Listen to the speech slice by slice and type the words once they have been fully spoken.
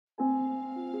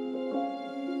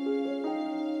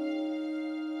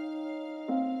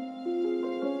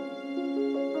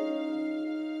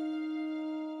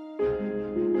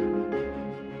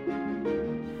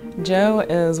Joe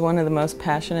is one of the most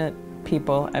passionate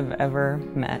people I've ever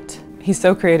met. He's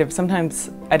so creative.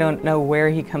 Sometimes I don't know where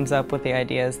he comes up with the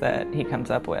ideas that he comes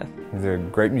up with. He's a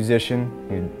great musician.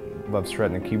 He loves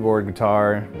shredding the keyboard,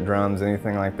 guitar, drums,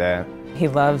 anything like that. He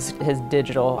loves his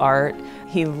digital art.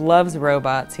 He loves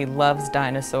robots. He loves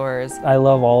dinosaurs. I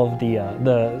love all of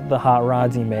the hot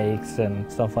rods he makes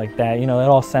and stuff like that. You know, it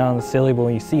all sounds silly, but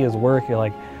when you see his work, you're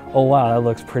like, oh wow, that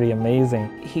looks pretty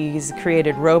amazing. He's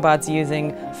created robots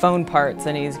using phone parts,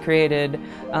 and he's created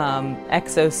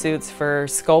exosuits for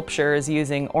sculptures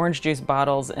using orange juice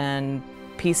bottles and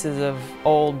pieces of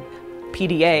old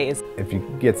PDAs. If he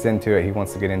gets into it, he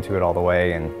wants to get into it all the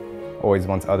way and always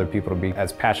wants other people to be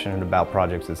as passionate about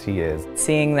projects as he is.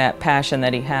 Seeing that passion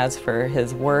that he has for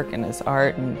his work and his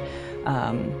art and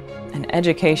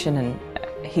education, and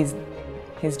he's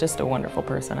just a wonderful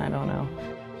person, I don't know.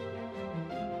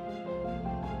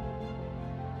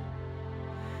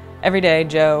 Every day,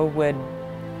 Joe would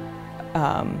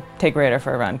take Radar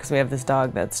for a run because we have this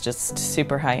dog that's just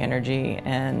super high energy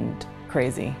and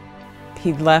crazy.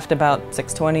 He left about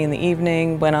 6:20 in the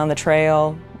evening, went on the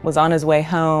trail, was on his way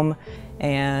home,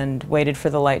 and waited for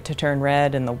the light to turn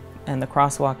red and the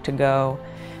crosswalk to go.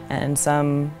 And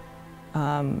some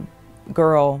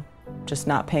girl, just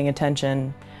not paying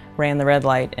attention, ran the red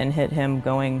light and hit him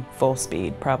going full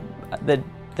speed.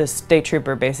 The state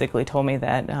trooper basically told me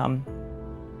that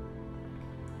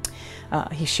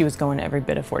she was going every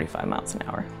bit of 45 miles an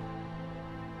hour.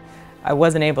 I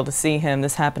wasn't able to see him.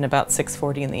 This happened about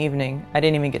 6:40 in the evening. I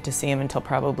didn't even get to see him until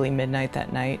probably midnight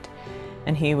that night.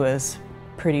 And he was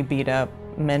pretty beat up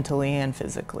mentally and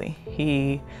physically.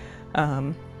 He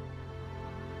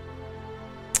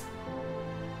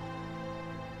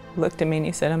looked at me and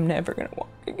he said, "I'm never gonna walk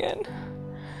again.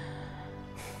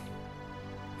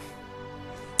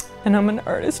 And I'm an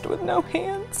artist with no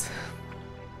hands."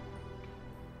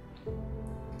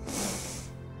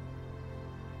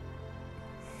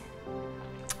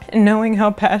 And knowing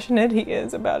how passionate he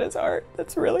is about his art,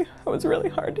 it was really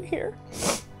hard to hear.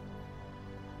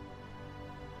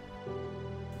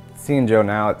 Seeing Joe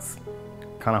now, it's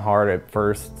kind of hard at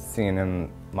first, seeing him,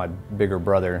 my bigger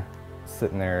brother,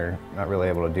 sitting there not really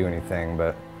able to do anything,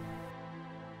 but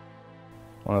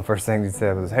one of the first things he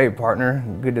said was, "Hey partner,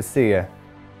 good to see you."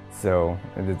 So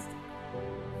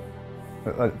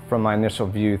from my initial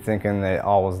view, thinking that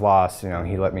all was lost, you know,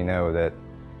 he let me know that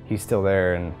he's still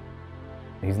there and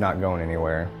he's not going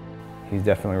anywhere. He's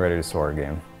definitely ready to soar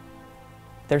again.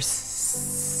 There's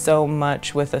so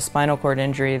much with a spinal cord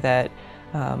injury that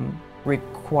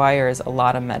requires a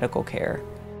lot of medical care.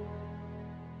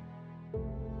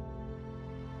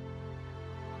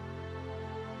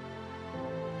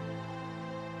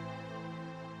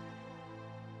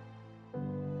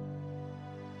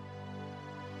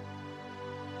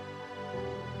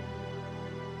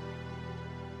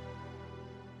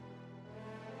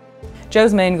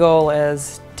 Joe's main goal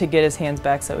is to get his hands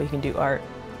back so he can do art.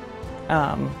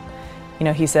 You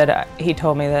know, he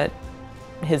told me that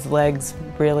his legs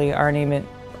really aren't even,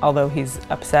 although he's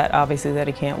upset obviously that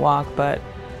he can't walk, but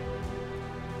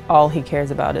all he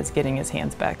cares about is getting his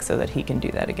hands back so that he can do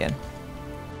that again.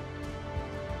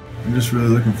 I'm just really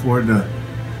looking forward to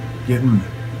getting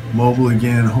mobile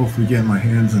again, hopefully getting my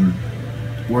hands and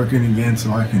working again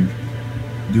so I can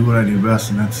do what I do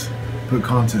best, and that's put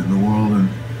content in the world and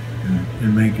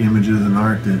make images and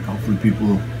art that hopefully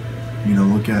people, you know,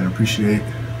 look at and appreciate.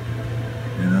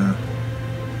 And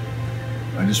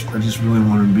I just really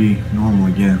want to be normal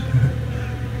again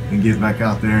and get back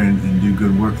out there and do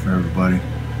good work for everybody.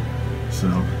 So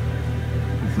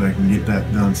hopefully I can get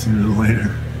that done sooner than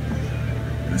later.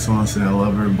 I just want to say I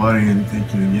love everybody and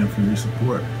thank you again for your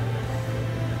support.